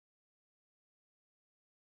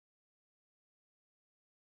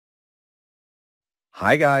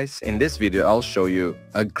Hi guys, in this video I'll show you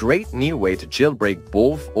a great new way to jailbreak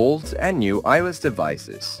both old and new iOS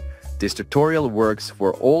devices. This tutorial works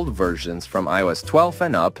for old versions from iOS 12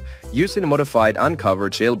 and up using the modified Unc0ver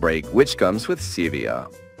Jailbreak which comes with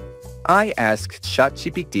Cydia. I asked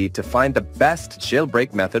ChatGPT to find the best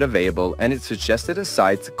jailbreak method available and it suggested a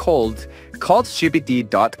site called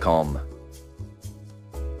CodeGPT.com.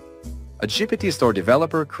 A GPT store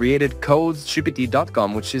developer created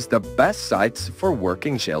CodeGPT.com, which is the best site for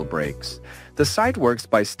working jailbreaks. The site works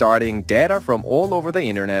by starting data from all over the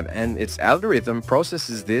internet and its algorithm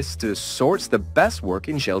processes this to source the best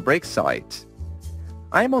working jailbreak site.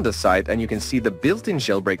 I'm on the site and you can see the built-in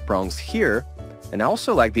jailbreak prompts here, and I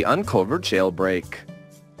also like the Unc0ver Jailbreak.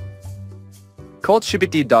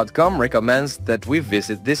 CodeGPT.com recommends that we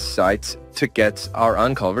visit this site to get our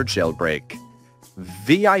Unc0ver Jailbreak.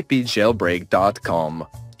 VIPjailbreak.com.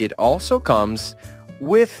 It also comes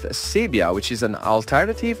with Cydia, which is an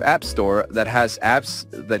alternative app store that has apps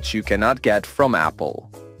that you cannot get from Apple.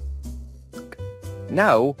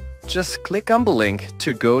 Now, just click on the link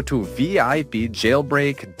to go to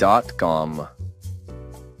VIPjailbreak.com.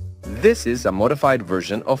 This is a modified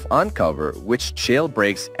version of Unc0ver, which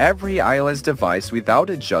jailbreaks every iOS device without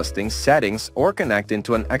adjusting settings or connecting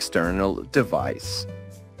to an external device.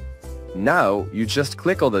 Now, you just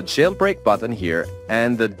click on the jailbreak button here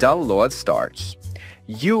and the download starts.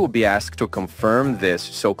 You will be asked to confirm this,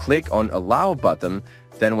 so click on Allow button,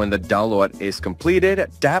 then when the download is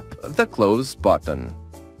completed, tap the Close button.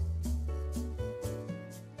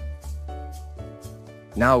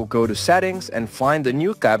 Now go to Settings and find the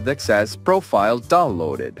new tab that says Profile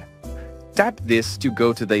Downloaded. Tap this to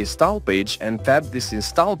go to the Install page and tap this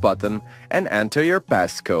Install button and enter your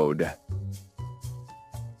passcode.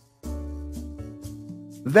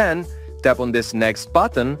 Then, tap on this Next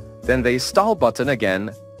button, then the Install button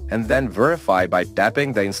again, and then verify by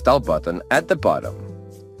tapping the Install button at the bottom.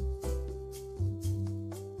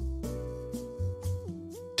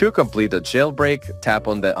 To complete the jailbreak, tap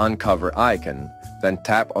on the Unc0ver icon, then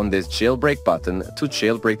tap on this Jailbreak button to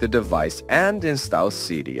jailbreak the device and install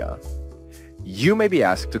Cydia. You may be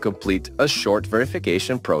asked to complete a short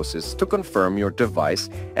verification process to confirm your device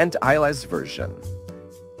and iOS version.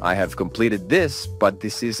 I have completed this, but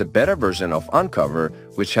this is a beta version of Unc0ver,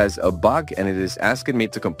 which has a bug and it is asking me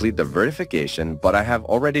to complete the verification, but I have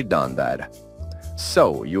already done that.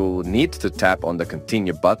 So, you'll need to tap on the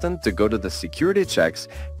Continue button to go to the security checks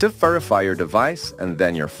to verify your device, and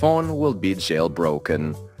then your phone will be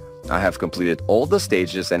jailbroken. I have completed all the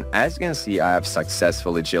stages, and as you can see, I have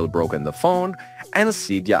successfully jailbroken the phone, and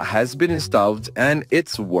Cydia has been installed and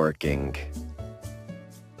it's working.